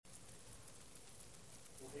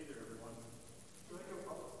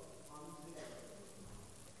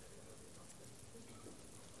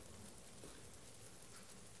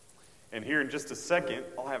here in just a second,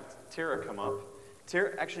 I'll have Tara come up.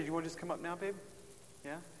 Tara, actually, do you want to just come up now, babe?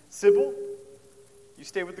 Yeah? Sybil, you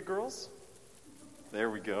stay with the girls? There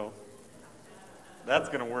we go. That's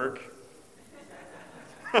going to work.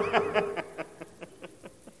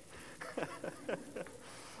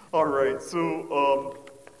 All right, so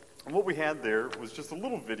what we had there was just a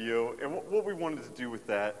little video, and what we wanted to do with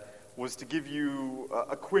that was to give you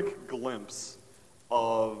a quick glimpse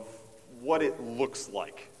of what it looks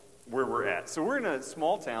like where we're at. So we're in a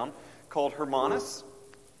small town called McComas.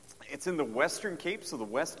 It's in the Western Cape, so the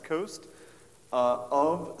west coast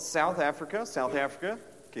of South Africa. South Africa,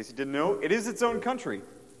 in case you didn't know, it is its own country.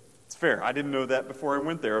 It's fair. I didn't know that before I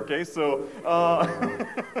went there, okay? So,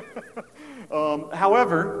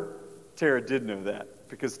 however, Tara did know that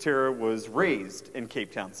because Tara was raised in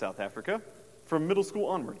Cape Town, South Africa, from middle school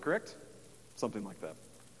onward, correct? Something like that.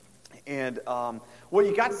 And what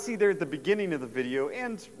you got to see there at the beginning of the video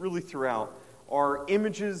and really throughout are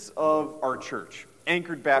images of our church,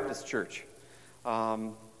 Anchored Baptist Church.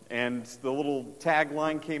 And the little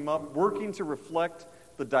tagline came up, working to reflect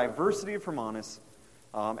the diversity of Hermanus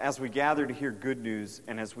as we gather to hear good news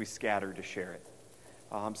and as we scatter to share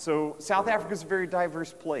it. So South Africa is a very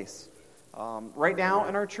diverse place. Right now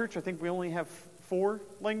in our church, I think we only have 4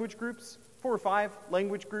 or 5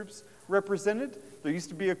 language groups represented. There used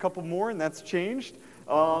to be a couple more, and that's changed.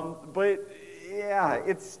 But yeah,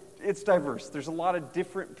 it's diverse. There's a lot of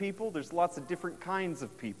different people. There's lots of different kinds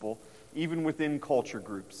of people, even within culture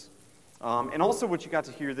groups. And also what you got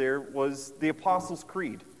to hear there was the Apostles'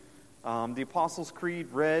 Creed. The Apostles' Creed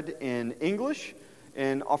read in English,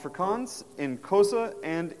 in Afrikaans, in Xhosa,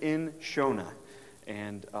 and in Shona.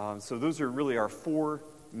 And so those are really our 4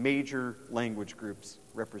 major language groups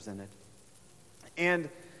represented. And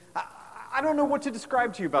I don't know what to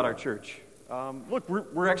describe to you about our church. Look,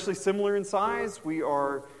 we're actually similar in size. We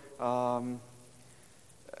are,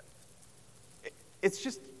 it's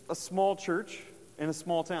just a small church in a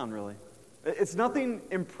small town, really. It's nothing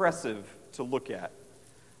impressive to look at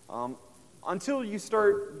until you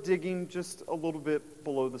start digging just a little bit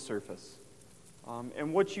below the surface.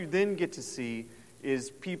 And what you then get to see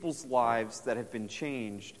is people's lives that have been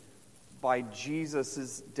changed by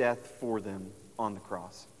Jesus' death for them on the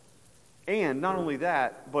cross. And not only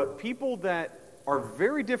that, but people that are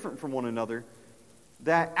very different from one another,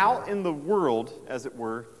 that out in the world, as it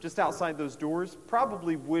were, just outside those doors,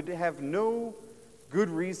 probably would have no good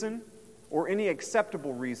reason or any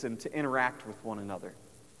acceptable reason to interact with one another.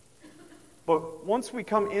 But once we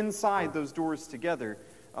come inside those doors together,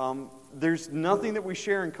 there's nothing that we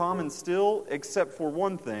share in common still except for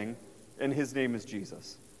one thing, and his name is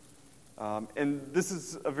Jesus. And this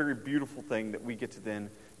is a very beautiful thing that we get to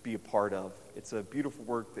then be a part of. It's a beautiful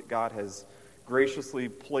work that God has graciously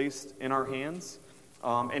placed in our hands.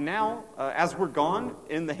 And now, as we're gone,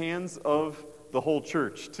 in the hands of the whole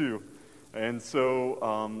church, too. And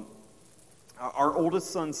so, our oldest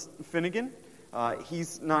son, Finnegan,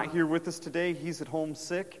 he's not here with us today. He's at home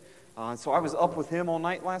sick. So I was up with him all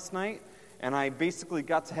night last night. And I basically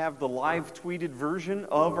got to have the live tweeted version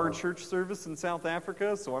of our church service in South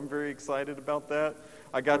Africa, so I'm very excited about that.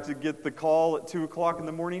 I got to get the call at 2 o'clock in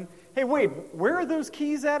the morning. Hey, Wade, where are those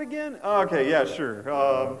keys at again? Okay, yeah,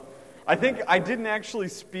 sure. I think I didn't actually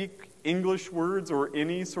speak English words or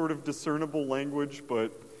any sort of discernible language,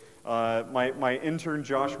 but my intern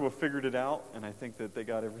Joshua figured it out, and I think that they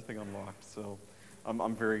got everything unlocked. So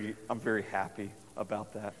I'm very happy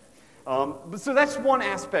about that. So that's one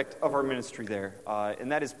aspect of our ministry there,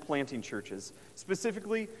 and that is planting churches,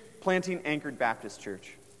 specifically planting Anchored Baptist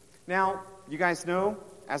Church. Now, you guys know,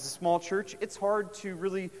 as a small church, it's hard to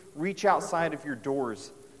really reach outside of your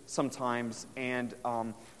doors sometimes and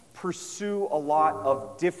pursue a lot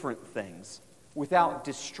of different things without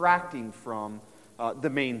distracting from the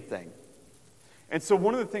main thing. And so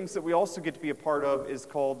one of the things that we also get to be a part of is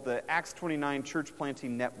called the Acts 29 Church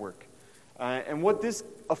Planting Network. And what this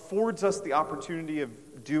affords us the opportunity of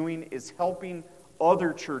doing is helping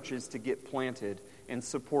other churches to get planted and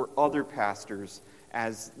support other pastors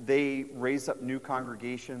as they raise up new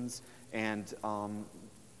congregations and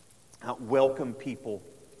welcome people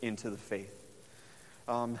into the faith.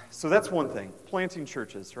 So that's one thing, planting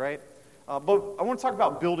churches, right? But I want to talk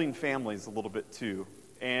about building families a little bit too.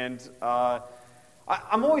 And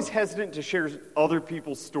I'm always hesitant to share other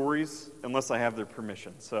people's stories unless I have their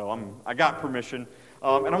permission. So I got permission.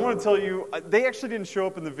 And I want to tell you, they actually didn't show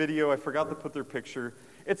up in the video. I forgot to put their picture.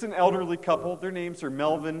 It's an elderly couple. Their names are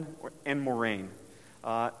Melvin and Moraine.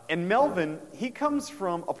 And Melvin, he comes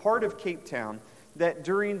from a part of Cape Town that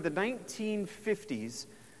during the 1950s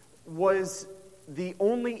was the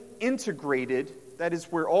only integrated that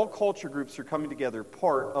is where all culture groups are coming together,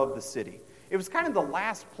 part of the city. It was kind of the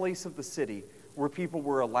last place of the city where people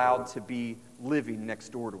were allowed to be living next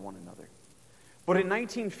door to one another. But in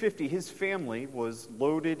 1950, his family was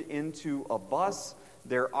loaded into a bus.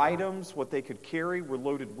 Their items, what they could carry, were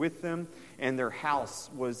loaded with them, and their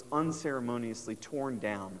house was unceremoniously torn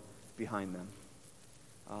down behind them.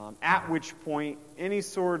 At which point, any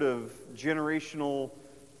sort of generational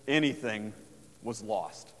anything was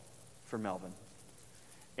lost for Melvin.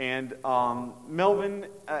 And Melvin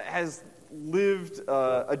has lived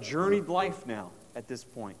a journeyed life now at this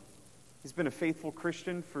point. He's been a faithful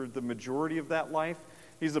Christian for the majority of that life.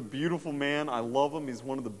 He's a beautiful man. I love him. He's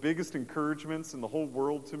one of the biggest encouragements in the whole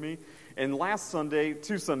world to me. And last Sunday,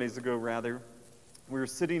 2 Sundays ago rather, we were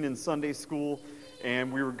sitting in Sunday school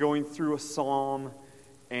and we were going through a psalm.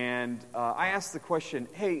 And I asked the question,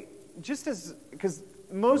 hey, because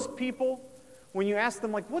most people, when you ask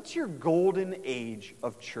them, like, what's your golden age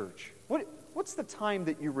of church? What's the time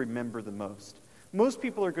that you remember the most? Most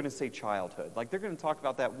people are going to say childhood. Like, they're going to talk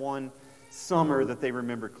about that one summer that they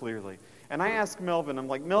remember clearly. And I asked Melvin, I'm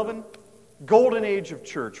like, Melvin, golden age of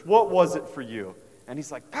church, what was it for you? And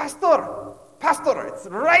he's like, Pastor, it's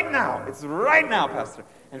right now. It's right now, Pastor.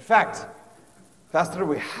 In fact, Pastor,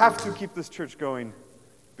 we have to keep this church going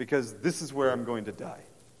because this is where I'm going to die.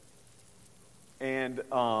 And,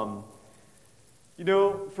 for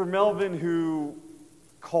Melvin, who,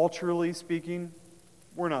 culturally speaking,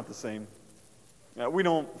 we're not the same. We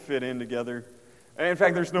don't fit in together. In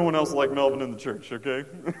fact, there's no one else like Melvin in the church, okay?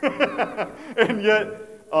 And yet,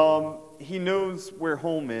 he knows where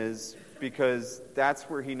home is because that's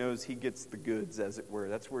where he knows he gets the goods, as it were.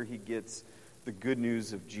 That's where he gets the good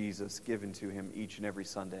news of Jesus given to him each and every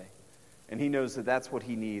Sunday. And he knows that that's what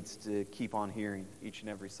he needs to keep on hearing each and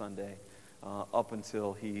every Sunday up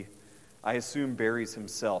until he, I assume, buries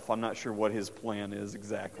himself. I'm not sure what his plan is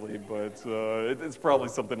exactly, but it's probably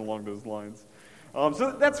something along those lines.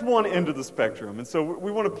 So that's one end of the spectrum. And so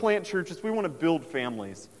we want to plant churches. We want to build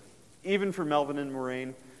families. Even for Melvin and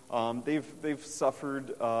Moraine, they've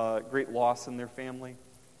suffered great loss in their family.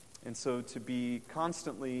 And so to be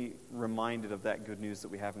constantly reminded of that good news that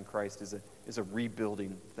we have in Christ is a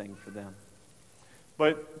rebuilding thing for them.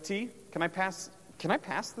 But T, can I pass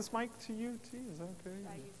this mic to you, T? Is that okay? Should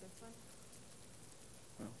I use this one?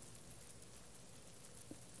 No.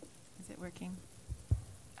 Is it working?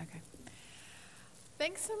 Okay.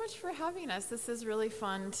 Thanks so much for having us. This is really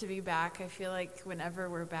fun to be back. I feel like whenever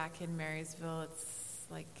we're back in Marysville, it's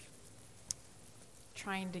like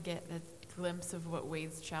trying to get a glimpse of what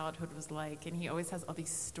Wade's childhood was like. And he always has all these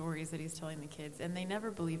stories that he's telling the kids, and they never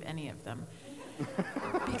believe any of them.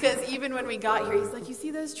 Because even when we got here, he's like, you see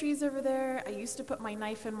those trees over there? I used to put my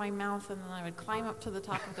knife in my mouth, and then I would climb up to the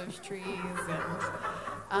top of those trees.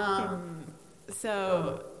 And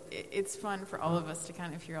so it's fun for all of us to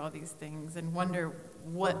kind of hear all these things and wonder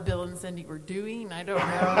what Bill and Cindy were doing. I don't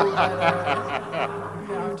know. But,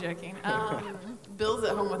 no, I'm joking. Bill's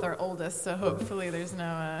at home with our oldest, so hopefully there's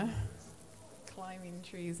no climbing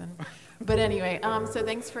trees. But anyway, so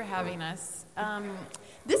thanks for having us.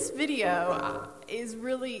 This video is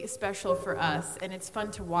really special for us, and it's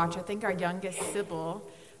fun to watch. I think our youngest, Sybil,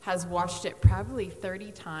 has watched it probably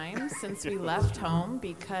 30 times since we left home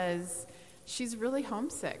because she's really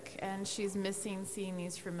homesick, and she's missing seeing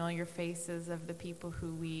these familiar faces of the people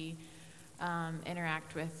who we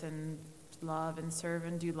interact with and love and serve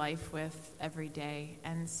and do life with every day.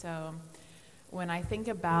 And so when I think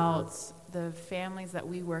about the families that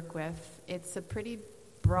we work with, it's a pretty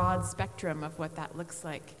broad spectrum of what that looks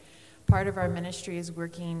like. Part of our ministry is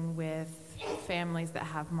working with families that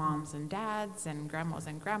have moms and dads and grandmas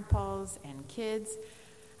and grandpas and kids.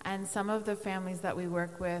 And some of the families that we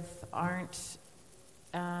work with aren't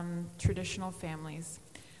traditional families.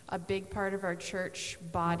 A big part of our church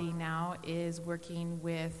body now is working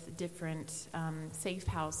with different safe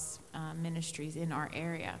house ministries in our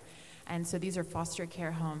area. And so these are foster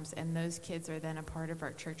care homes, and those kids are then a part of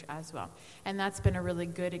our church as well. And that's been a really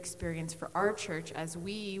good experience for our church as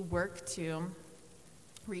we work to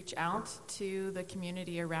reach out to the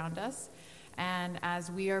community around us, and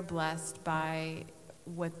as we are blessed by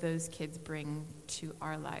what those kids bring to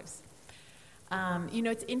our lives.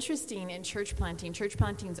 It's interesting in church planting. Church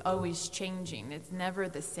planting is always changing. It's never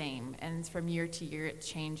the same, and from year to year it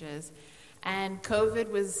changes. And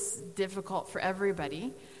COVID was difficult for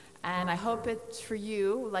everybody. And I hope it's for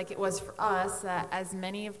you, like it was for us, that as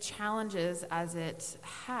many of challenges as it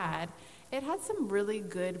had some really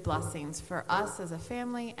good blessings for us as a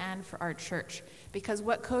family and for our church. Because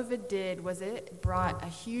what COVID did was it brought a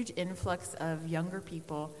huge influx of younger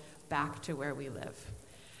people back to where we live.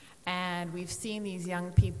 And we've seen these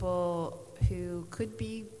young people who could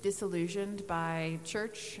be disillusioned by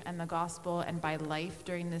church and the gospel and by life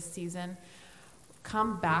during this season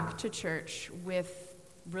come back to church with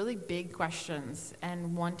really big questions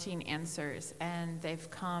and wanting answers. And they've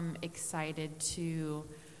come excited to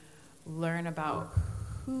learn about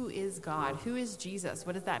who is God, who is Jesus,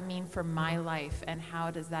 what does that mean for my life, and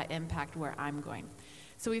how does that impact where I'm going.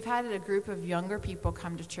 So we've had a group of younger people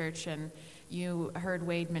come to church, and you heard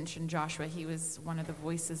Wade mention Joshua. He was one of the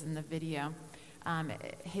voices in the video,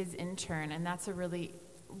 his intern, and that's a really,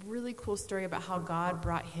 really cool story about how God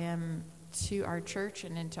brought him to our church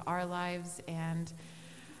and into our lives. And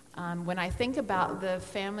when I think about the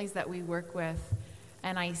families that we work with,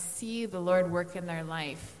 and I see the Lord work in their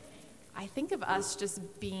life, I think of us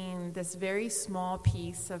just being this very small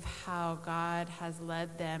piece of how God has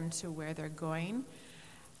led them to where they're going.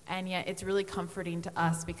 And yet it's really comforting to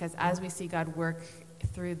us because as we see God work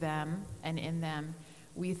through them and in them,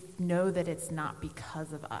 we know that it's not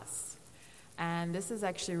because of us. And this is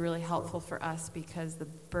actually really helpful for us because the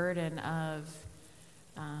burden of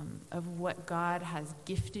what God has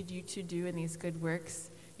gifted you to do in these good works,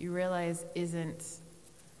 you realize isn't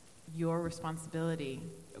your responsibility,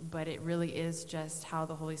 but it really is just how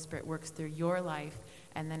the Holy Spirit works through your life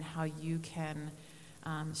and then how you can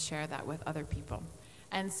share that with other people.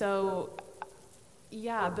 And so,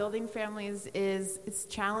 yeah, building families it's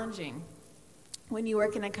challenging. When you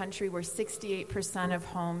work in a country where 68% of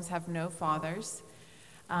homes have no fathers,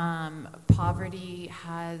 poverty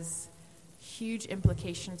has huge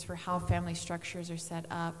implications for how family structures are set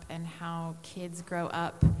up and how kids grow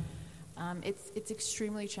up. It's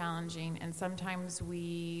extremely challenging, and sometimes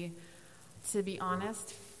we, to be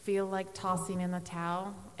honest, feel like tossing in the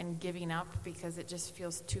towel and giving up because it just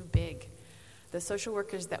feels too big. The social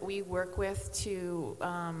workers that we work with to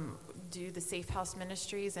do the Safe House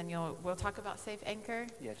ministries, and we'll talk about Safe Anchor.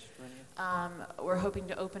 Yes. We're hoping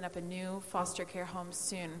to open up a new foster care home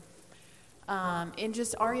soon. In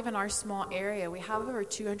just even our small area, we have over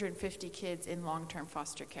 250 kids in long-term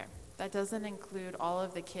foster care. That doesn't include all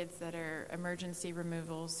of the kids that are emergency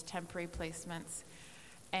removals, temporary placements.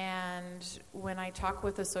 And when I talk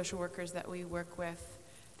with the social workers that we work with,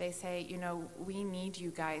 they say, we need you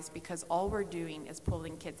guys because all we're doing is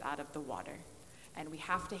pulling kids out of the water. And we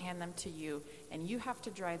have to hand them to you, and you have to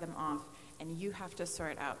dry them off, and you have to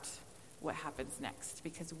sort out what happens next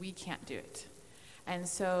because we can't do it. And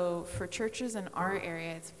so for churches in our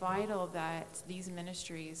area, it's vital that these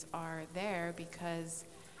ministries are there because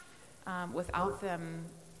without them,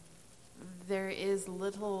 there is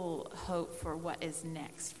little hope for what is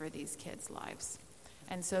next for these kids' lives.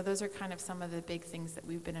 And so those are kind of some of the big things that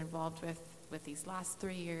we've been involved with these last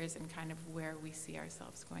 3 years and kind of where we see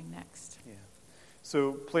ourselves going next. Yeah.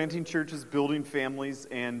 So planting churches, building families,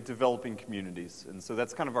 and developing communities. And so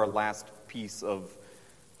that's kind of our last piece of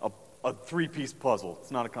a three-piece puzzle. It's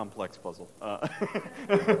not a complex puzzle.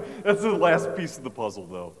 That's the last piece of the puzzle,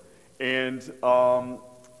 though. And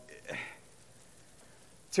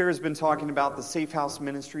Tara's been talking about the Safe House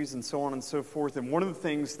ministries and so on and so forth. And one of the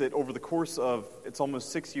things that over the course of, it's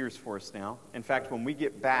almost 6 years for us now. In fact, when we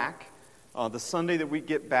get back, the Sunday that we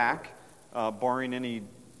get back, barring any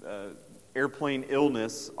airplane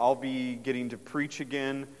illness, I'll be getting to preach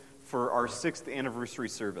again for our 6th anniversary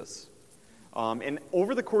service. And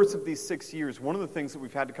over the course of these 6 years, one of the things that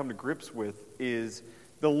we've had to come to grips with is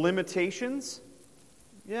the limitations,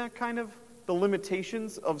 the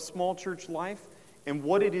limitations of small church life and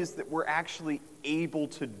what it is that we're actually able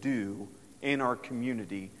to do in our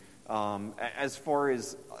community as far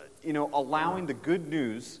as, allowing the good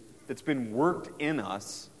news that's been worked in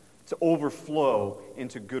us to overflow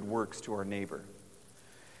into good works to our neighbor.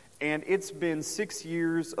 And it's been 6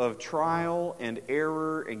 years of trial and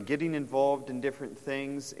error and getting involved in different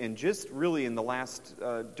things. And just really in the last,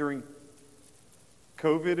 during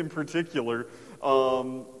COVID in particular,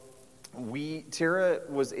 Tara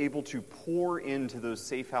was able to pour into those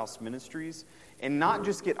Safe House ministries and not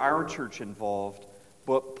just get our church involved,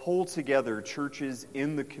 but pull together churches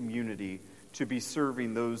in the community to be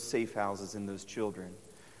serving those safe houses and those children.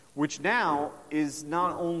 Which now is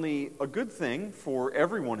not only a good thing for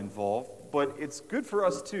everyone involved, but it's good for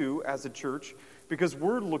us too as a church because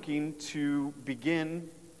we're looking to begin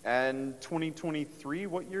in 2023,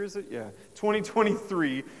 what year is it? Yeah,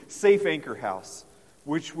 2023 Safe Anchor House,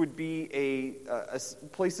 which would be a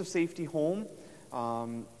place of safety home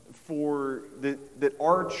that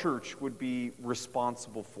our church would be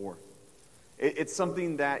responsible for. It's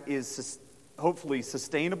something that is hopefully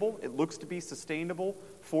sustainable. It looks to be sustainable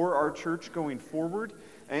for our church going forward.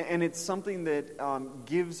 And it's something that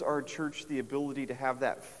gives our church the ability to have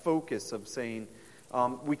that focus of saying,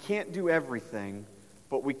 we can't do everything,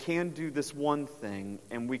 but we can do this one thing,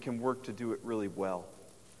 and we can work to do it really well.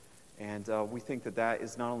 And we think that that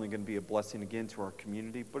is not only going to be a blessing again to our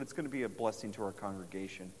community, but it's going to be a blessing to our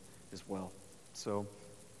congregation as well. So,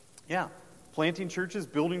 yeah, planting churches,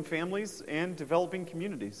 building families, and developing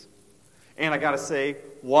communities. And I got to say,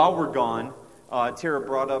 while we're gone, Tara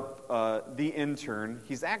brought up the intern.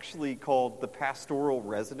 He's actually called the pastoral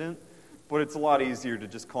resident, but it's a lot easier to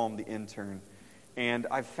just call him the intern. And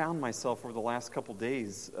I've found myself over the last couple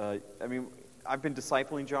days, I've been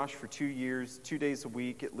discipling Josh for 2 years, 2 days a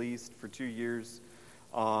week at least for 2 years,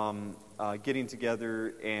 getting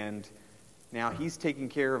together, and now he's taking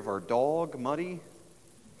care of our dog, Muddy,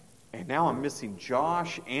 and now I'm missing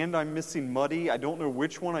Josh, and I'm missing Muddy. I don't know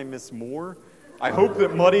which one I miss more. I hope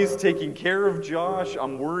that Muddy's taking care of Josh.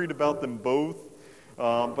 I'm worried about them both,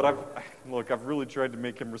 but I've really tried to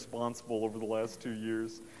make him responsible over the last 2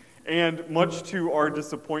 years, and much to our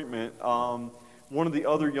disappointment, one of the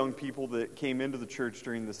other young people that came into the church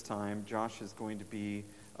during this time, Josh is going to be,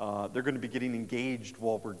 they're going to be getting engaged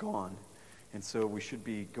while we're gone. And so we should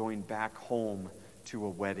be going back home to a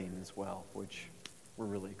wedding as well, which we're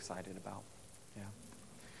really excited about.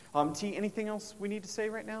 Yeah. T, anything else we need to say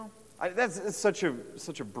right now? That's such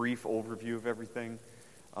a brief overview of everything.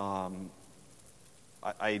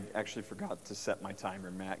 I actually forgot to set my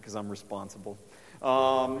timer, Matt, because I'm responsible.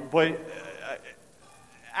 But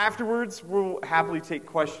afterwards, we'll happily take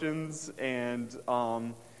questions, and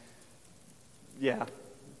yeah.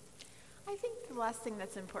 I think the last thing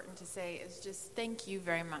that's important to say is just thank you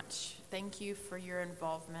very much. Thank you for your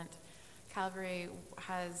involvement. Calvary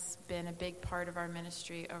has been a big part of our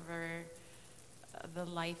ministry over the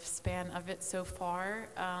lifespan of it so far,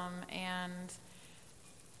 and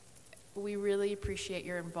we really appreciate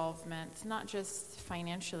your involvement, not just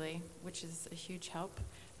financially, which is a huge help,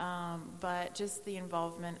 but just the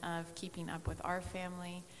involvement of keeping up with our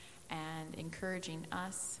family and encouraging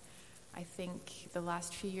us. I think the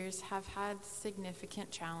last few years have had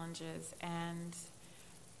significant challenges, and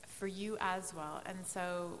for you as well. And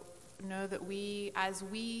so know that as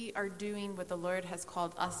we are doing what the Lord has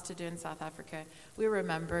called us to do in South Africa, we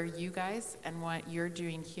remember you guys and what you're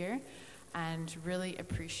doing here, and really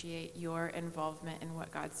appreciate your involvement in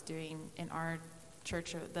what God's doing in our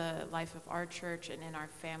church, the life of our church, and in our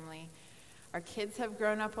family. Our kids have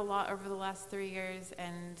grown up a lot over the last 3 years,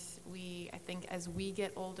 and I think as we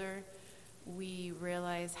get older, we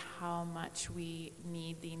realize how much we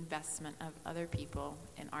need the investment of other people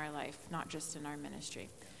in our life, not just in our ministry.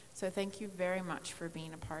 So thank you very much for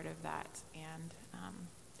being a part of that, and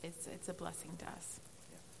it's a blessing to us.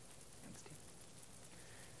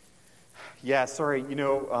 Yeah, sorry.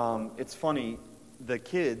 It's funny. The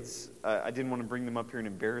kids, I didn't want to bring them up here and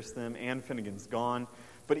embarrass them. Ann Finnegan's gone.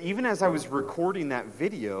 But even as I was recording that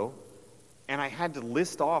video, and I had to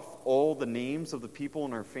list off all the names of the people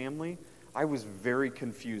in our family, I was very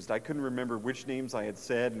confused. I couldn't remember which names I had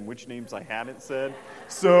said and which names I hadn't said.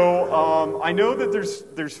 So I know that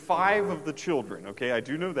there's 5 of the children, okay? I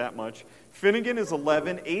do know that much. Finnegan is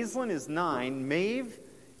 11. Aislinn is 9. Maeve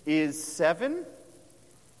is 7.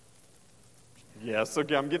 Yes,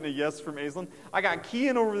 okay, I'm getting a yes from Aislinn. I got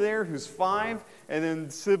Kian over there, who's 5, and then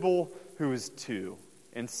Sybil, who is 2.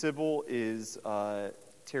 And Sybil is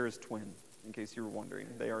Tara's twin, in case you were wondering.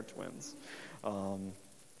 They are twins.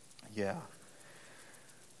 Yeah.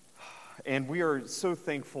 And we are so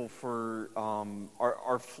thankful for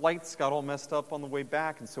our flights got all messed up on the way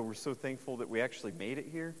back, and so we're so thankful that we actually made it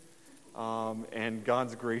here. And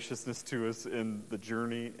God's graciousness to us in the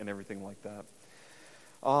journey and everything like that.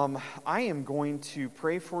 I am going to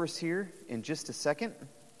pray for us here in just a second.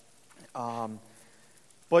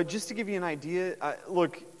 But just to give you an idea,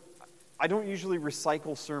 look, I don't usually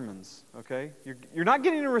recycle sermons, okay? You're not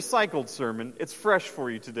getting a recycled sermon. It's fresh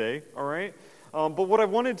for you today, all right? But what I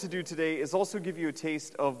wanted to do today is also give you a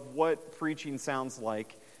taste of what preaching sounds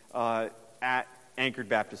like at Anchored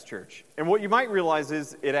Baptist Church. And what you might realize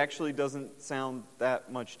is it actually doesn't sound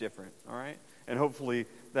that much different, all right? And hopefully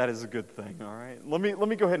that is a good thing, all right? Let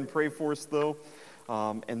me go ahead and pray for us, though,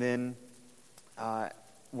 and then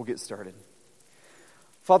we'll get started.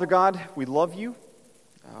 Father God, we love you.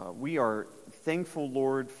 We are thankful,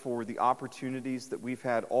 Lord, for the opportunities that we've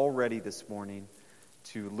had already this morning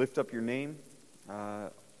to lift up your name,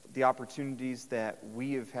 the opportunities that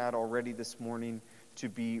we have had already this morning to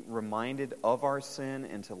be reminded of our sin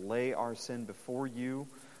and to lay our sin before you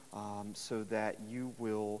so that you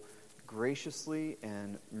will graciously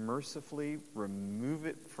and mercifully remove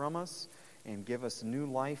it from us and give us new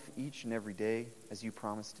life each and every day as you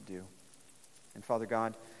promised to do. And Father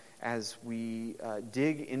God, as we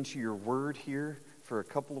dig into your word here for a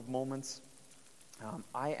couple of moments,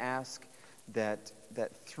 I ask that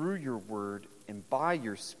through your word and by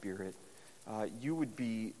your Spirit, you would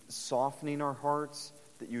be softening our hearts,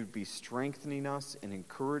 that you would be strengthening us and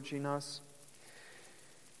encouraging us,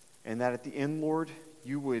 and that at the end, Lord,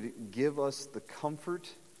 you would give us the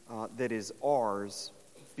comfort that is ours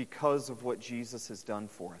because of what Jesus has done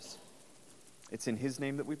for us. It's in his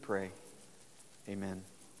name that we pray. Amen.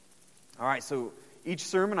 All right, so each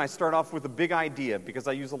sermon I start off with a big idea because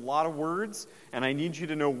I use a lot of words and I need you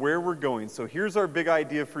to know where we're going. So here's our big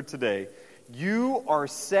idea for today. You are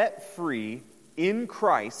set free in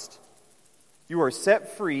Christ. You are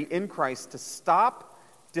set free in Christ to stop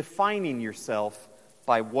defining yourself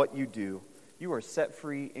by what you do. You are set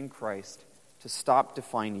free in Christ to stop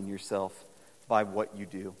defining yourself by what you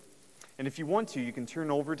do. And if you want to, you can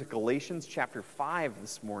turn over to Galatians chapter 5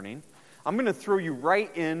 this morning. I'm going to throw you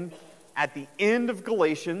right in at the end of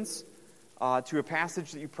Galatians to a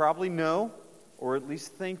passage that you probably know, or at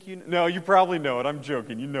least think you know. No, you probably know it. I'm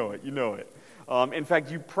joking. You know it. In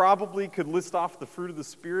fact, you probably could list off the fruit of the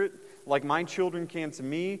Spirit like my children can to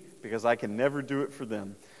me, because I can never do it for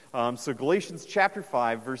them. So Galatians chapter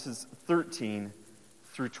 5, verses 13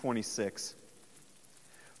 through 26.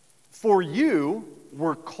 For you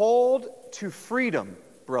were called to freedom,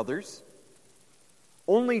 brothers.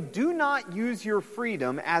 Only do not use your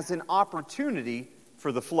freedom as an opportunity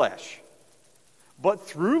for the flesh, but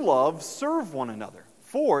through love serve one another.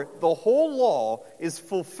 For the whole law is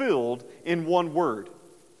fulfilled in one word: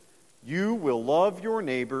 you will love your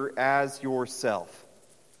neighbor as yourself.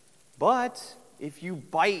 But if you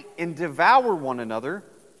bite and devour one another,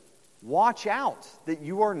 watch out that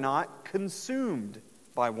you are not consumed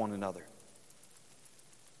by one another.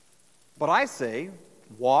 But I say,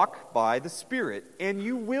 walk by the Spirit, and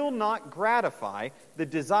you will not gratify the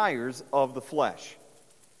desires of the flesh.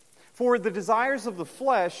 For the desires of the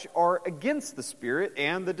flesh are against the Spirit,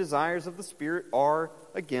 and the desires of the Spirit are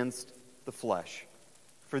against the flesh.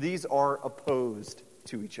 For these are opposed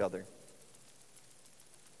to each other,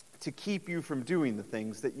 to keep you from doing the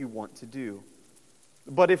things that you want to do.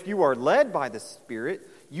 But if you are led by the Spirit,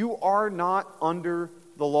 you are not under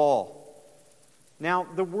the law. Now,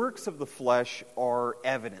 the works of the flesh are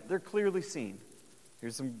evident. They're clearly seen.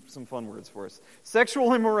 Here's some fun words for us.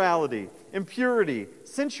 Sexual immorality, impurity,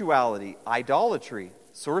 sensuality, idolatry,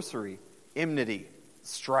 sorcery, enmity,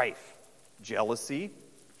 strife, jealousy,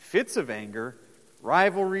 fits of anger,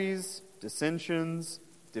 rivalries, dissensions,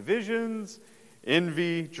 divisions,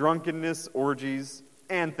 envy, drunkenness, orgies,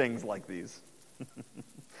 and things like these.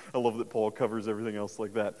 I love that Paul covers everything else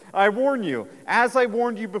like that. I warn you, as I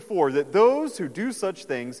warned you before, that those who do such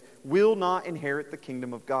things will not inherit the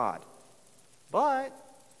kingdom of God. But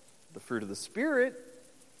the fruit of the Spirit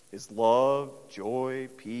is love, joy,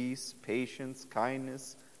 peace, patience,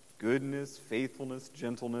 kindness, goodness, faithfulness,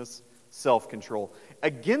 gentleness, self-control.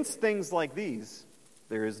 Against things like these,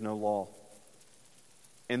 there is no law.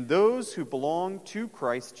 And those who belong to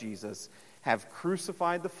Christ Jesus have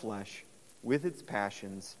crucified the flesh with its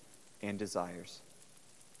passions and desires.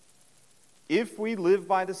 If we live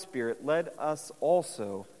by the Spirit, let us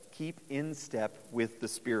also keep in step with the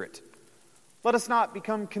Spirit. Let us not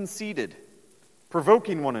become conceited,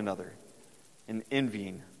 provoking one another, and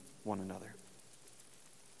envying one another.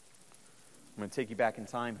 I'm going to take you back in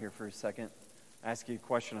time here for a second. Ask you a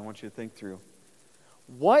question I want you to think through.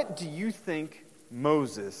 What do you think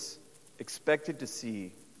Moses expected to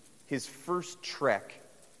see his first trek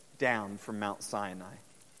down from Mount Sinai?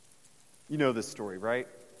 You know this story, right?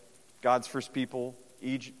 God's first people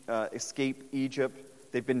escape Egypt.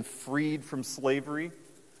 They've been freed from slavery.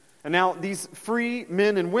 And now these free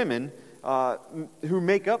men and women who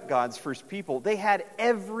make up God's first people, they had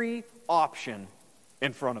every option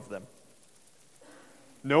in front of them.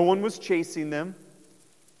 No one was chasing them.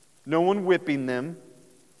 No one whipping them.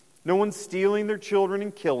 No one stealing their children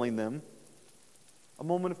and killing them. A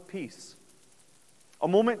moment of peace. A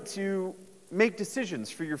moment to make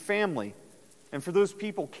decisions for your family and for those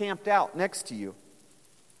people camped out next to you.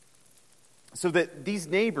 So that these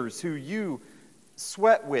neighbors who you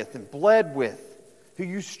sweat with and bled with, who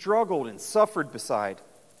you struggled and suffered beside,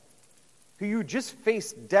 who you just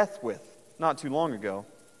faced death with not too long ago,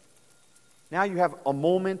 now you have a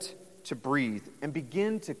moment to breathe and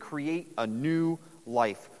begin to create a new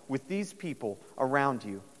life with these people around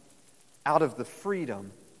you out of the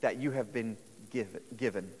freedom that you have been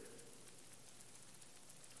given.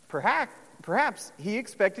 Perhaps he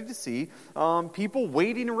expected to see people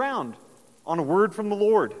waiting around on a word from the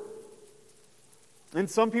Lord. And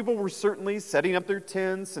some people were certainly setting up their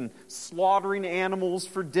tents and slaughtering animals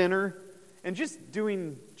for dinner and just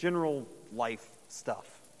doing general life stuff.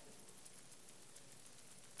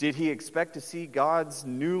 Did he expect to see God's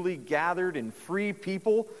newly gathered and free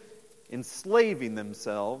people enslaving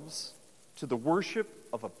themselves to the worship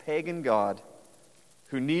of a pagan god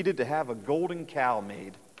who needed to have a golden cow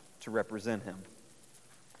made to represent him?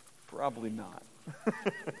 Probably not.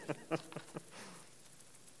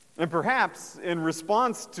 And perhaps in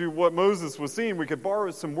response to what Moses was seeing, we could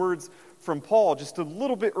borrow some words from Paul just a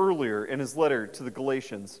little bit earlier in his letter to the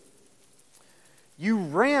Galatians. You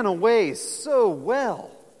ran away so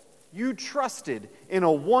well. You trusted in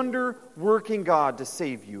a wonder-working God to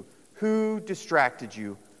save you, who distracted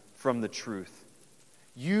you from the truth.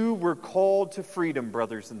 You were called to freedom,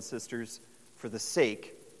 brothers and sisters, for the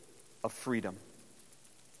sake of freedom.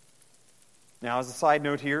 Now, as a side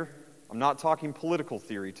note here, I'm not talking political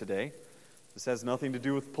theory today. This has nothing to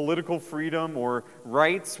do with political freedom or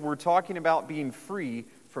rights. We're talking about being free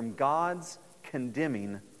from God's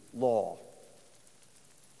condemning law.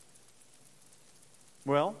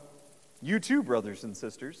 Well, you too, brothers and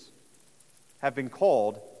sisters, have been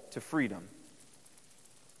called to freedom.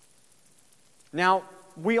 Now,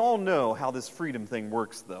 we all know how this freedom thing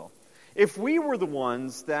works, though. If we were the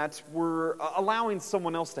ones that were allowing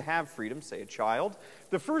someone else to have freedom, say a child,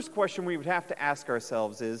 the first question we would have to ask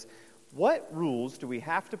ourselves is, what rules do we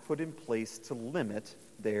have to put in place to limit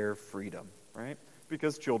their freedom, right?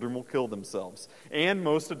 Because children will kill themselves, and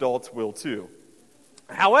most adults will too.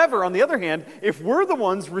 However, on the other hand, if we're the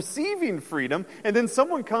ones receiving freedom, and then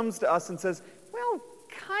someone comes to us and says, well,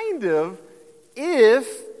 kind of, if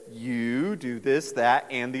you do this, that,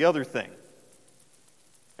 and the other thing.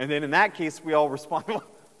 And then in that case, we all respond,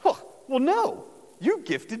 well, no, you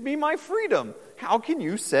gifted me my freedom. How can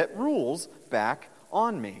you set rules back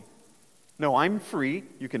on me? No, I'm free.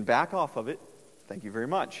 You can back off of it. Thank you very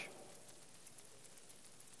much.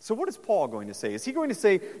 So what is Paul going to say? Is he going to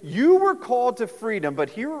say, you were called to freedom, but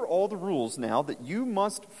here are all the rules now that you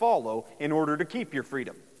must follow in order to keep your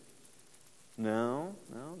freedom? No,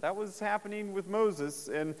 that was happening with Moses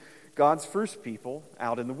and God's first people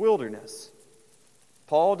out in the wilderness.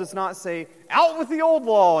 Paul does not say, out with the old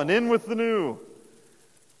law and in with the new.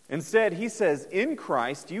 Instead, he says, in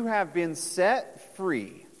Christ you have been set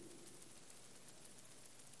free.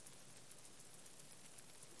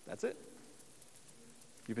 That's it.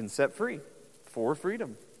 You've been set free for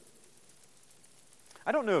freedom.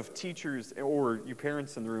 I don't know if teachers or you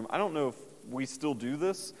parents in the room, I don't know if we still do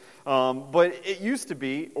this, but it used to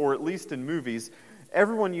be, or at least in movies,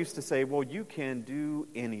 everyone used to say, well, you can do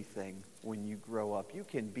anything when you grow up. You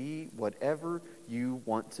can be whatever you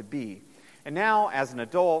want to be. And now, as an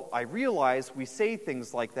adult, I realize we say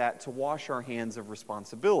things like that to wash our hands of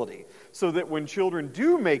responsibility, so that when children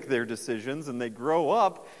do make their decisions and they grow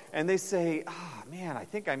up and they say, man, I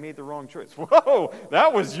think I made the wrong choice. Whoa,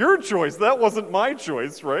 that was your choice. That wasn't my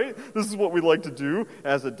choice, right? This is what we like to do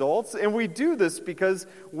as adults. And we do this because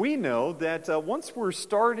we know that once we're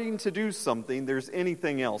starting to do something, there's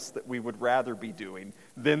anything else that we would rather be doing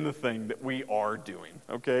than the thing that we are doing,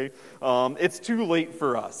 okay? It's too late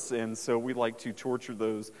for us, and so we like to torture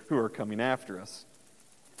those who are coming after us.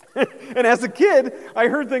 And as a kid, I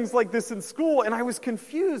heard things like this in school, and I was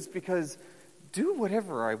confused because do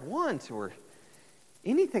whatever I want or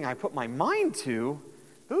anything I put my mind to,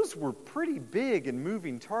 those were pretty big and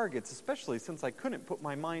moving targets, especially since I couldn't put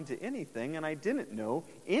my mind to anything and I didn't know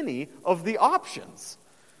any of the options.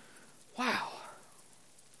 Wow.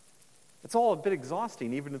 It's all a bit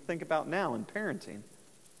exhausting even to think about now in parenting.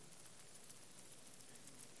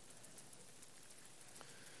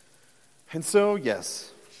 And so, yes,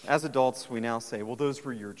 as adults, we now say, well, those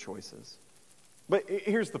were your choices. But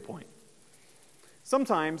here's the point.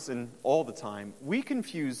 Sometimes, and all the time, we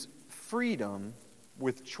confuse freedom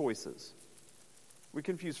with choices. We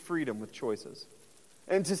confuse freedom with choices.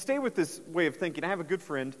 And to stay with this way of thinking, I have a good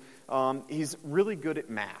friend. He's really good at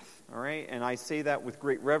math, all right? And I say that with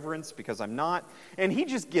great reverence because I'm not. And he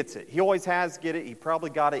just gets it. He always has get it. He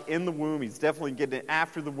probably got it in the womb. He's definitely getting it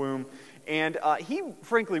after the womb. And he,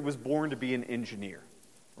 frankly, was born to be an engineer,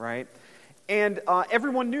 right? And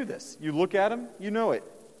everyone knew this. You look at him, you know it.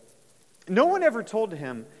 No one ever told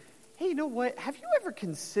him, hey, you know what? Have you ever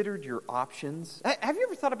considered your options? Have you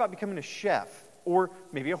ever thought about becoming a chef or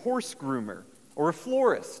maybe a horse groomer or a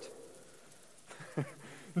florist?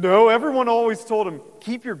 No, everyone always told him,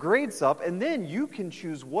 keep your grades up and then you can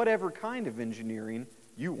choose whatever kind of engineering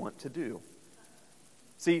you want to do.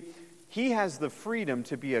 See, he has the freedom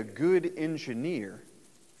to be a good engineer,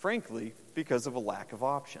 frankly, because of a lack of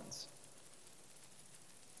options.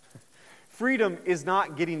 Freedom is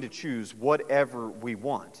not getting to choose whatever we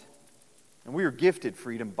want. And we are gifted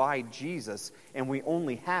freedom by Jesus, and we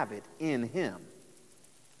only have it in him.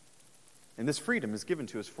 And this freedom is given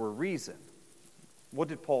to us for a reason. What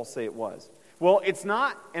did Paul say it was? Well, it's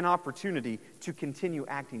not an opportunity to continue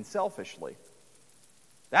acting selfishly.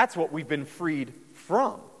 That's what we've been freed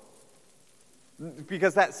from.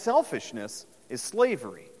 Because that selfishness is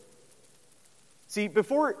slavery. See,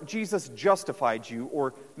 before Jesus justified you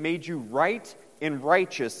or made you right and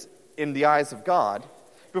righteous in the eyes of God,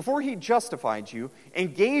 before he justified you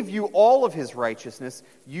and gave you all of his righteousness,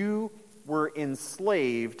 you were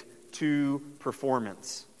enslaved to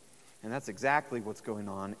performance. And that's exactly what's going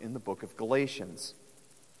on in the book of Galatians.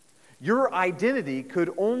 Your identity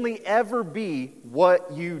could only ever be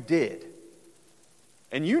what you did.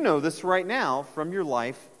 And you know this right now from your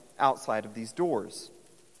life outside of these doors.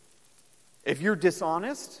 If you're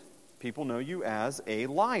dishonest, people know you as a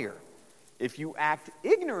liar. If you act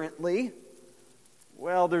ignorantly,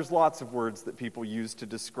 well, there's lots of words that people use to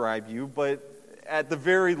describe you, but at the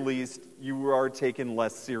very least, you are taken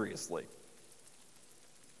less seriously.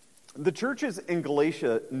 The churches in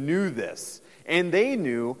Galatia knew this, and they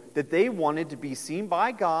knew that they wanted to be seen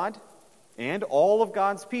by God and all of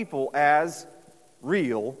God's people as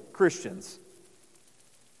real Christians.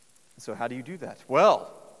 So how do you do that?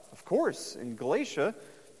 Well, of course, in Galatia,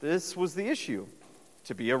 this was the issue.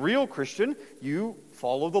 To be a real Christian, you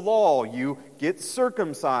follow the law, you get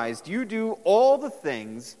circumcised, you do all the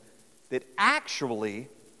things that actually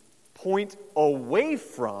point away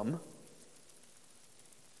from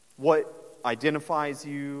what identifies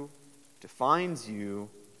you, defines you,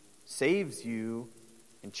 saves you,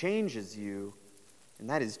 and changes you, and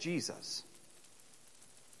that is Jesus.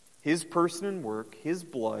 His person and work, his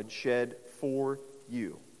blood shed for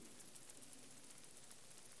you.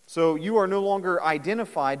 So you are no longer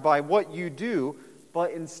identified by what you do,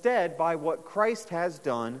 but instead by what Christ has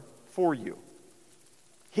done for you.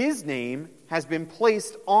 His name has been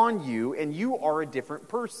placed on you, and you are a different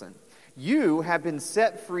person. You have been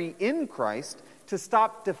set free in Christ to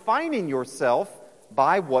stop defining yourself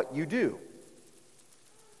by what you do.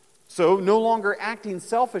 So no longer acting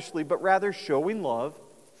selfishly, but rather showing love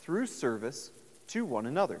through service to one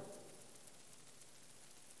another.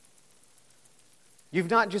 You've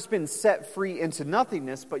not just been set free into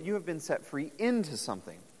nothingness, but you have been set free into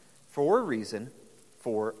something, for a reason,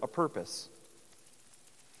 for a purpose.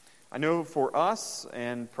 I know for us,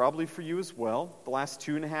 and probably for you as well, the last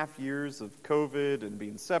 2.5 years of COVID and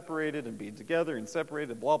being separated and being together and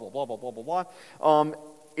separated, blah, blah, blah, blah, blah, blah, blah,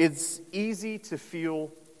 it's easy to feel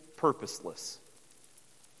purposeless.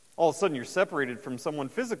 All of a sudden you're separated from someone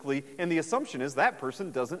physically, and the assumption is that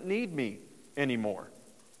person doesn't need me anymore.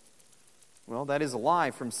 Well, that is a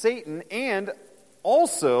lie from Satan, and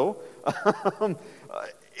also,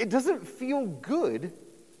 it doesn't feel good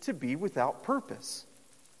to be without purpose.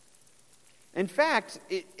 In fact,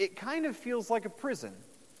 it kind of feels like a prison.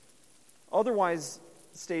 Otherwise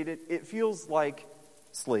stated, it feels like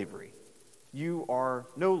slavery. You are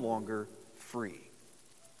no longer free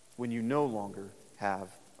when you no longer have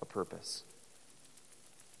a purpose.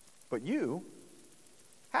 But you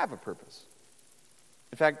have a purpose.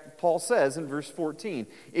 In fact, Paul says in verse 14,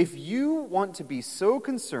 if you want to be so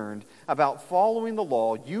concerned about following the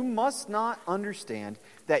law, you must not understand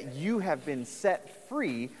that you have been set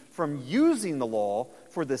free from using the law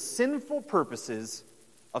for the sinful purposes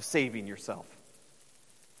of saving yourself.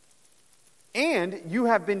 And you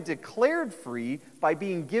have been declared free by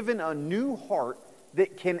being given a new heart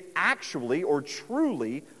that can actually or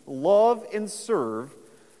truly love and serve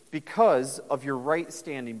because of your right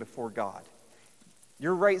standing before God.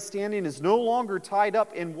 Your right standing is no longer tied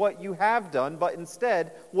up in what you have done, but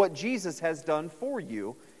instead what Jesus has done for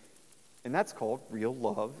you. And that's called real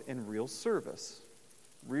love and real service.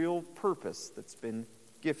 Real purpose that's been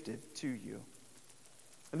gifted to you.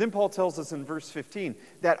 And then Paul tells us in verse 15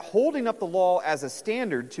 that holding up the law as a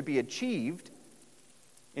standard to be achieved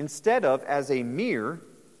instead of as a mirror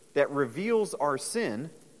that reveals our sin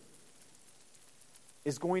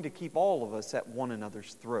is going to keep all of us at one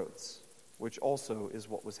another's throats, which also is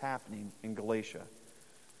what was happening in Galatia.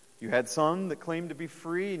 You had some that claimed to be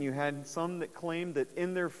free, and you had some that claimed that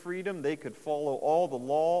in their freedom they could follow all the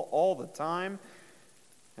law all the time.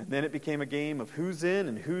 And then it became a game of who's in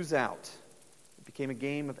and who's out. It became a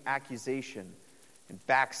game of accusation and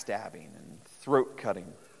backstabbing and throat cutting,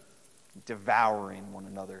 devouring one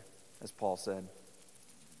another, as Paul said.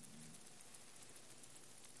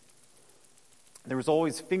 There was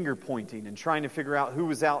always finger pointing and trying to figure out who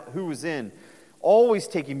was out, who was in, always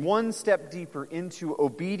taking one step deeper into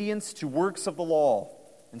obedience to works of the law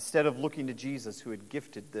instead of looking to Jesus, who had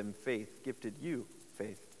gifted them faith, gifted you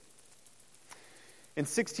faith. In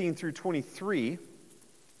 16 through 23,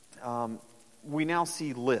 we now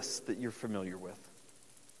see lists that you're familiar with.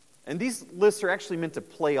 And these lists are actually meant to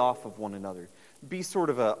play off of one another, be sort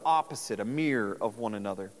of an opposite, a mirror of one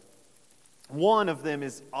another. One of them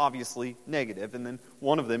is obviously negative, and then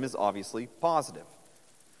one of them is obviously positive.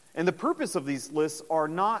 And the purpose of these lists are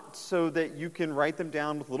not so that you can write them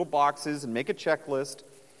down with little boxes and make a checklist.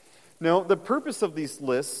 No, the purpose of these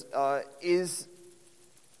lists is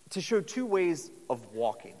to show two ways of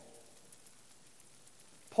walking.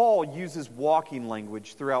 Paul uses walking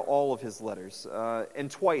language throughout all of his letters,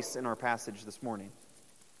 and twice in our passage this morning.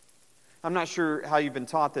 I'm not sure how you've been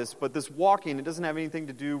taught this, but this walking, it doesn't have anything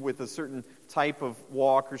to do with a certain type of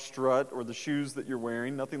walk or strut or the shoes that you're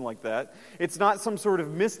wearing, nothing like that. It's not some sort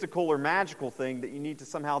of mystical or magical thing that you need to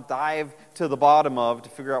somehow dive to the bottom of to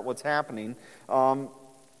figure out what's happening.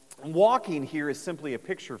 Walking here is simply a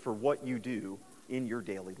picture for what you do in your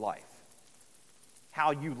daily life.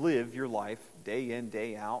 How you live your life day in,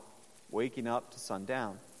 day out, waking up to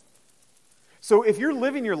sundown. So if you're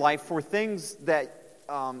living your life for things that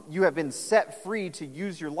you have been set free to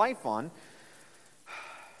use your life on,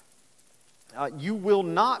 you will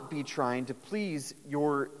not be trying to please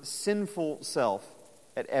your sinful self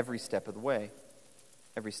at every step of the way,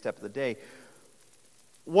 every step of the day.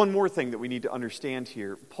 One more thing that we need to understand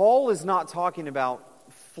here. Paul is not talking about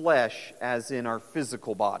flesh as in our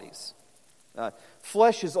physical bodies.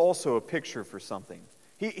 Flesh is also a picture for something.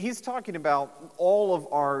 He's talking about all of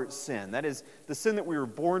our sin. That is, the sin that we were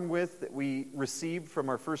born with, that we received from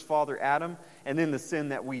our first father Adam, and then the sin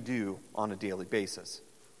that we do on a daily basis.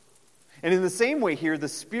 And in the same way here, the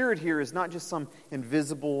Spirit here is not just some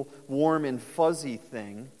invisible, warm and fuzzy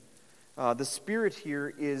thing. The Spirit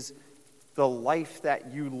here is the life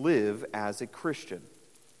that you live as a Christian.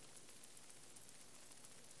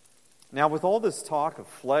 Now, with all this talk of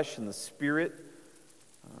flesh and the Spirit,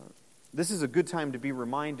 this is a good time to be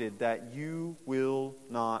reminded that you will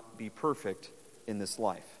not be perfect in this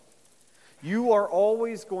life. You are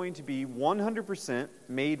always going to be 100%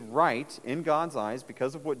 made right in God's eyes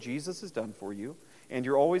because of what Jesus has done for you, and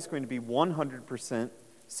you're always going to be 100%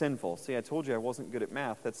 sinful. See, I told you I wasn't good at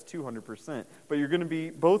math. That's 200%. But you're going to be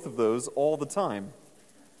both of those all the time.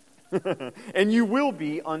 And you will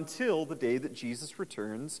be until the day that Jesus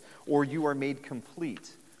returns, or you are made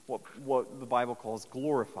complete, what the Bible calls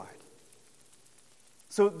glorified.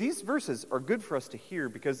 So these verses are good for us to hear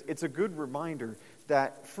because it's a good reminder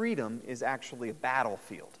that freedom is actually a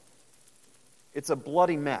battlefield. It's a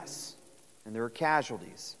bloody mess, and there are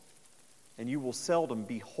casualties, and you will seldom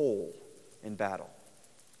be whole in battle.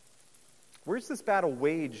 Where's this battle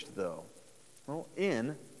waged, though? Well,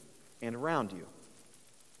 in and around you.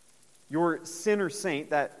 Your sin or saint,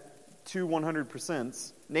 that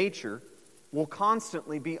 100% nature, will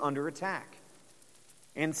constantly be under attack.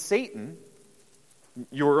 And Satan,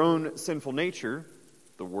 your own sinful nature,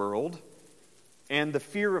 the world, and the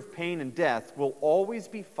fear of pain and death will always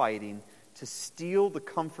be fighting to steal the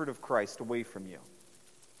comfort of Christ away from you.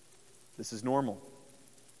 This is normal.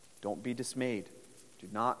 Don't be dismayed. Do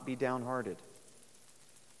not be downhearted.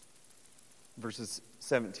 Verses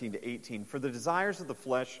 17 to 18. For the desires of the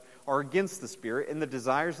flesh are against the Spirit, and the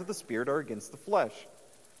desires of the Spirit are against the flesh.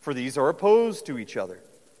 For these are opposed to each other,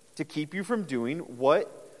 to keep you from doing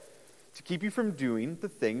the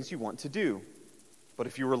things you want to do. But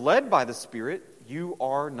if you are led by the Spirit, you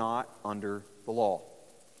are not under the law.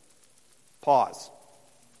 Pause.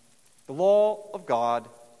 The law of God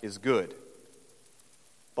is good.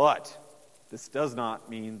 But this does not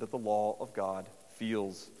mean that the law of God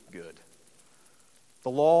feels good. The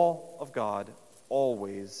law of God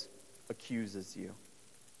always accuses you.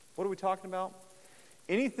 What are we talking about?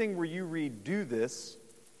 Anything where you read, do this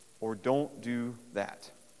or don't do that.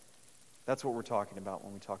 That's what we're talking about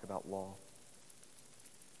when we talk about law.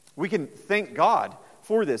 We can thank God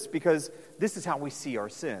for this because this is how we see our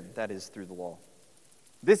sin, that is through the law.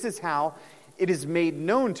 This is how it is made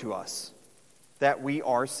known to us that we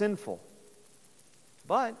are sinful.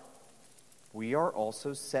 But we are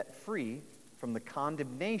also set free from the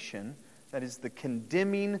condemnation, that is the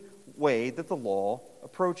condemning way that the law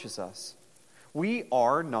approaches us. We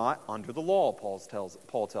are not under the law, Paul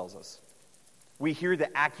tells us. We hear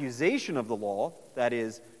the accusation of the law, that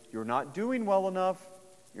is, you're not doing well enough,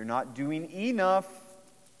 you're not doing enough,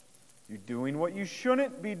 you're doing what you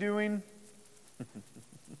shouldn't be doing.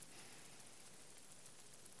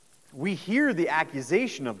 We hear the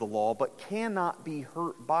accusation of the law, but cannot be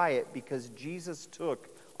hurt by it because Jesus took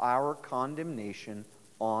our condemnation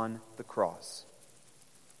on the cross.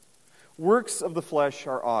 Works of the flesh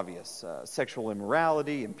are obvious. Sexual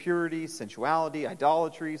immorality, impurity, sensuality,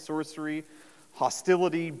 idolatry, sorcery,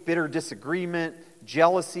 hostility, bitter disagreement,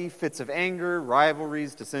 jealousy, fits of anger,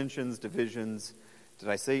 rivalries, dissensions, divisions. Did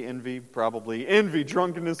I say envy? Probably. Envy,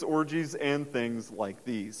 drunkenness, orgies, and things like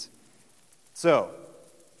these. So,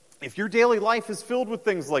 if your daily life is filled with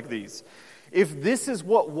things like these, if this is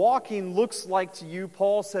what walking looks like to you,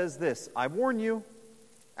 Paul says this, I warn you,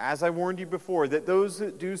 as I warned you before, that those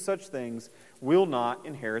that do such things will not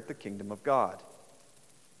inherit the kingdom of God.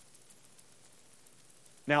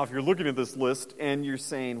 Now, if you're looking at this list and you're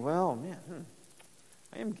saying, well, man,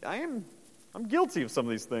 I'm guilty of some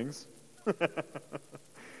of these things.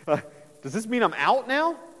 Does this mean I'm out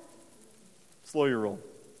now? Slow your roll.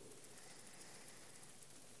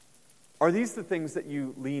 Are these the things that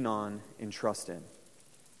you lean on and trust in?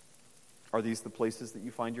 Are these the places that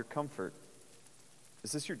you find your comfort?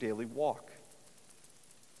 Is this your daily walk?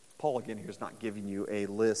 Paul, again, here is not giving you a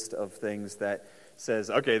list of things that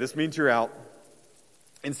says, okay, this means you're out.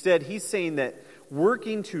 Instead, he's saying that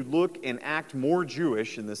working to look and act more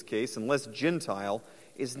Jewish, in this case, and less Gentile,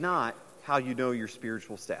 is not how you know your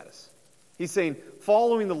spiritual status. He's saying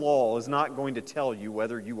following the law is not going to tell you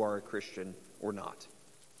whether you are a Christian or not.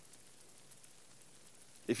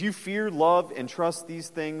 If you fear, love, and trust these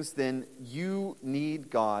things, then you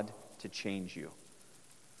need God to change you.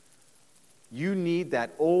 You need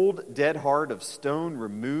that old, dead heart of stone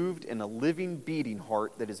removed and a living, beating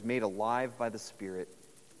heart that is made alive by the Spirit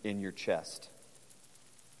in your chest.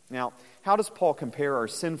 Now, how does Paul compare our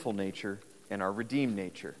sinful nature and our redeemed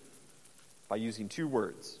nature? By using two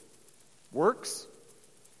words. Works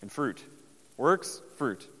and fruit. Works,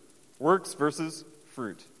 fruit. Works versus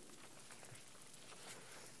fruit.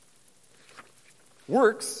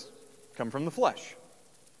 Works come from the flesh.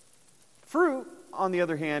 Fruit, on the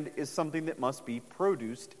other hand, is something that must be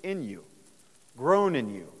produced in you, grown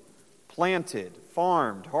in you, planted,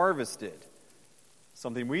 farmed, harvested.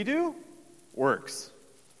 Something we do, works,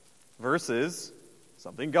 versus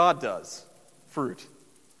something God does, fruit.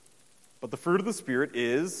 But the fruit of the Spirit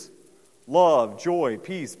is love, joy,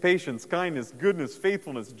 peace, patience, kindness, goodness,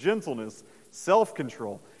 faithfulness, gentleness,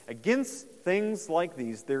 self-control. Against things like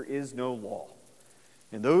these, there is no law.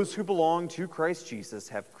 And those who belong to Christ Jesus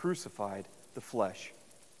have crucified the flesh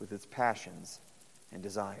with its passions and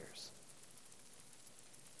desires.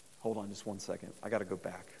 Hold on just one second. I got to go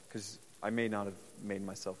back because I may not have made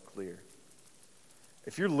myself clear.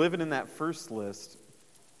 If you're living in that first list,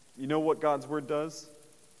 you know what God's Word does?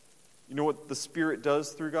 You know what the Spirit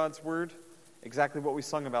does through God's Word? Exactly what we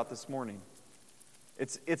sung about this morning.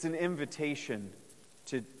 It's an invitation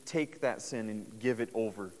to take that sin and give it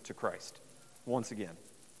over to Christ once again.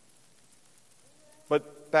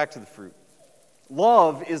 But back to the fruit.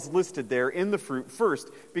 Love is listed there in the fruit first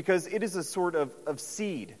because it is a sort of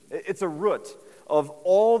seed. It's a root of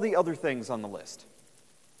all the other things on the list.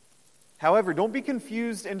 However, don't be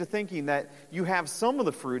confused into thinking that you have some of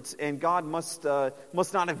the fruits and God must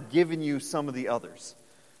not have given you some of the others.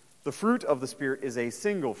 The fruit of the Spirit is a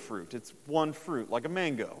single fruit. It's one fruit, like a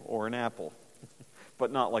mango or an apple,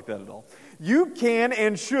 but not like that at all. You can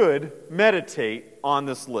and should meditate on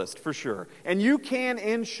this list for sure. And you can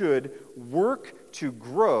and should work to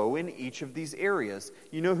grow in each of these areas.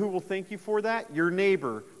 You know who will thank you for that? Your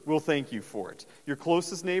neighbor will thank you for it. Your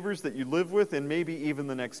closest neighbors that you live with, and maybe even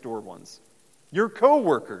the next door ones. Your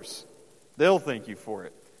co-workers, they'll thank you for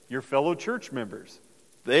it. Your fellow church members,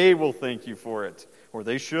 they will thank you for it. Or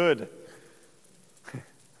they should.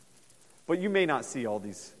 But you may not see all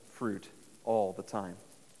these fruit all the time.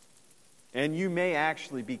 And you may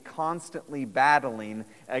actually be constantly battling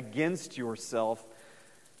against yourself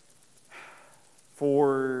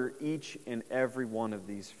for each and every one of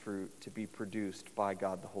these fruit to be produced by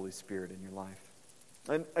God the Holy Spirit in your life.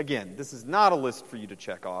 And again, this is not a list for you to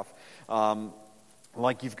check off,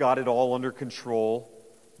 like you've got it all under control.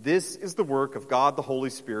 This is the work of God the Holy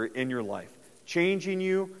Spirit in your life, changing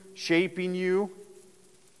you, shaping you.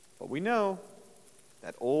 But we know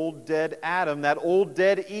that old dead Adam, that old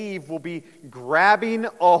dead Eve will be grabbing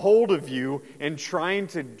a hold of you and trying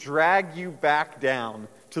to drag you back down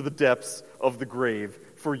to the depths of the grave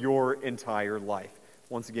for your entire life.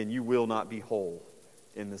 Once again, you will not be whole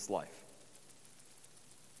in this life.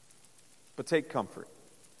 But take comfort,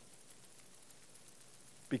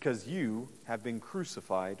 because you have been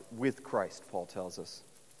crucified with Christ, Paul tells us.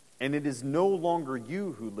 And it is no longer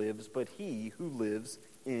you who lives, but He who lives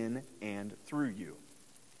in and through you.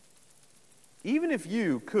 even if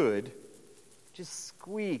you could just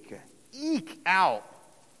eke out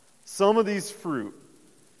some of these fruit,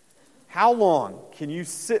 how long can you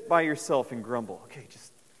sit by yourself and grumble? Okay,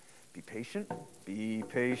 just be patient,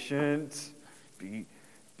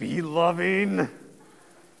 be loving,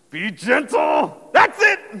 be gentle. That's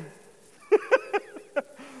it.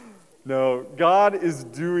 No, God is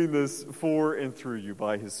doing this for and through you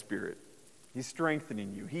by His Spirit. He's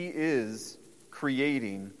strengthening you. He is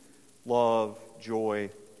creating love, joy,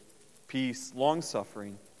 peace,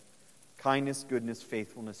 long-suffering, kindness, goodness,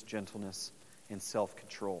 faithfulness, gentleness, and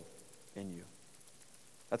self-control in you.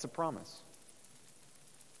 That's a promise.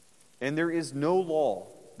 And there is no law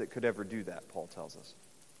that could ever do that, Paul tells us.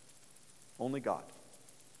 Only God.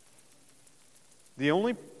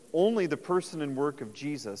 Only the person and work of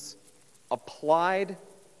Jesus applied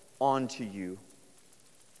onto you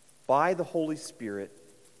by the Holy Spirit,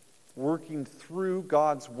 working through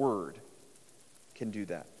God's Word, can do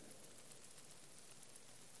that.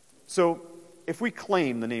 So, if we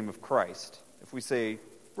claim the name of Christ, if we say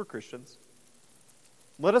we're Christians,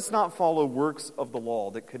 let us not follow works of the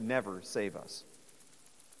law that could never save us.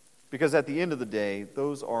 Because at the end of the day,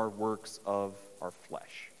 those are works of our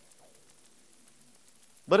flesh.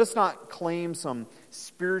 Let us not claim some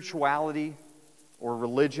spirituality or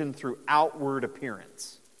religion through outward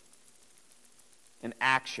appearance and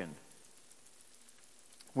action,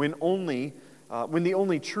 when the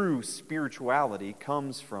only true spirituality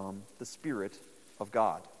comes from the Spirit of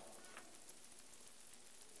God.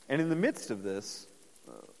 And in the midst of this,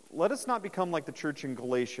 let us not become like the church in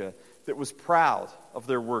Galatia that was proud of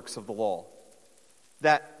their works of the law,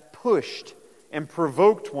 that pushed and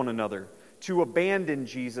provoked one another to abandon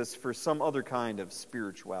Jesus for some other kind of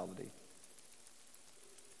spirituality.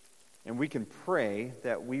 And we can pray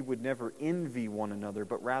that we would never envy one another,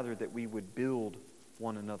 but rather that we would build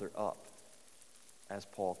one another up, as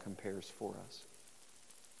Paul compares for us.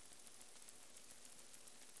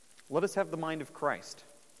 Let us have the mind of Christ,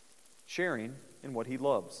 sharing in what He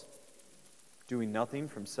loves, doing nothing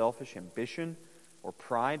from selfish ambition or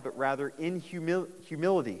pride, but rather in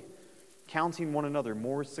humility, counting one another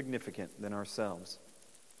more significant than ourselves.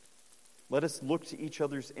 Let us look to each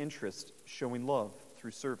other's interest, showing love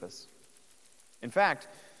through service. In fact,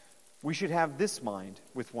 we should have this mind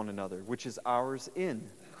with one another, which is ours in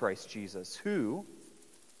Christ Jesus, who,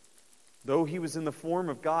 though He was in the form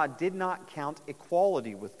of God, did not count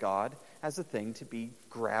equality with God as a thing to be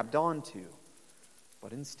grabbed onto,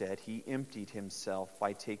 but instead He emptied Himself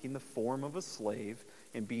by taking the form of a slave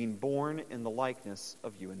and being born in the likeness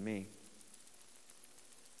of you and me.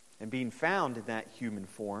 And being found in that human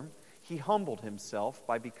form, He humbled Himself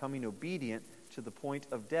by becoming obedient to the point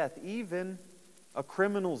of death, even a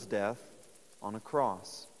criminal's death on a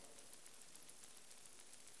cross.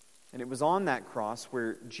 And it was on that cross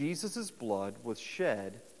where Jesus' blood was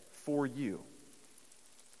shed for you.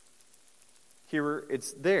 Here,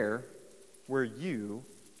 it's there where you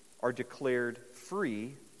are declared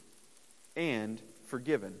free and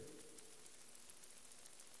forgiven.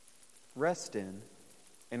 Rest in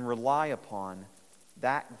and rely upon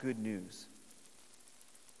that good news.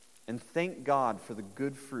 And thank God for the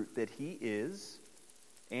good fruit that He is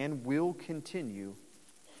and will continue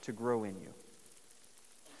to grow in you.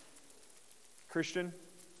 Christian,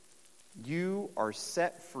 you are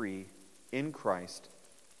set free in Christ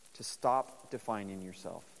to stop defining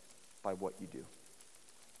yourself by what you do.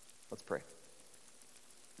 Let's pray.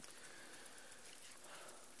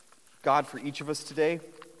 God, for each of us today,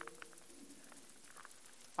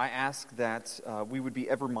 I ask that we would be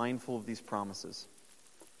ever mindful of these promises.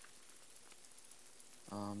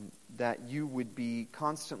 That you would be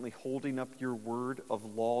constantly holding up your word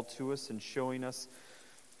of law to us and showing us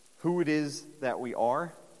who it is that we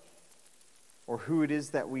are, or who it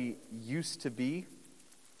is that we used to be,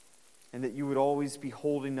 and that you would always be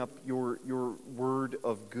holding up your word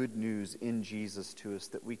of good news in Jesus to us,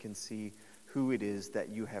 that we can see who it is that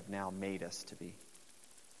you have now made us to be.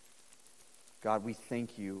 God, we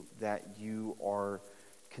thank you that you are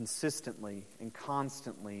consistently and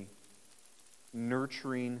constantly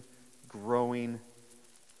nurturing, growing,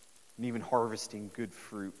 and even harvesting good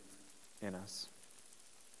fruit in us.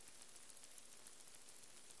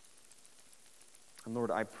 And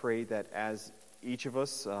Lord, I pray that as each of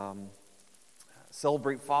us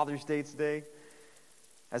celebrate Father's Day today,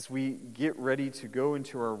 as we get ready to go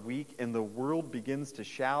into our week and the world begins to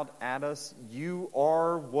shout at us, "You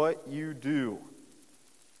are what you do."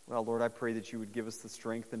 Well, Lord, I pray that you would give us the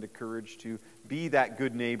strength and the courage to be that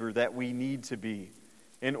good neighbor that we need to be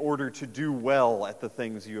in order to do well at the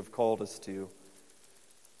things you have called us to.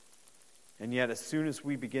 And yet, as soon as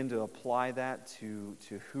we begin to apply that to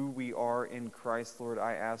who we are in Christ, Lord,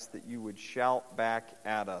 I ask that you would shout back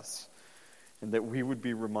at us and that we would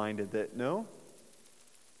be reminded that, no,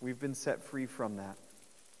 we've been set free from that.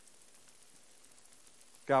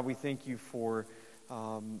 God, we thank you for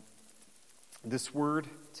this word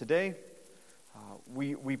today.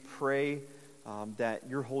 We pray that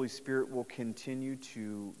your Holy Spirit will continue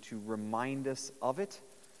to remind us of it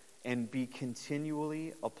and be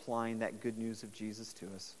continually applying that good news of Jesus to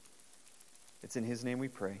us. It's in his name we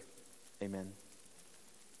pray. Amen.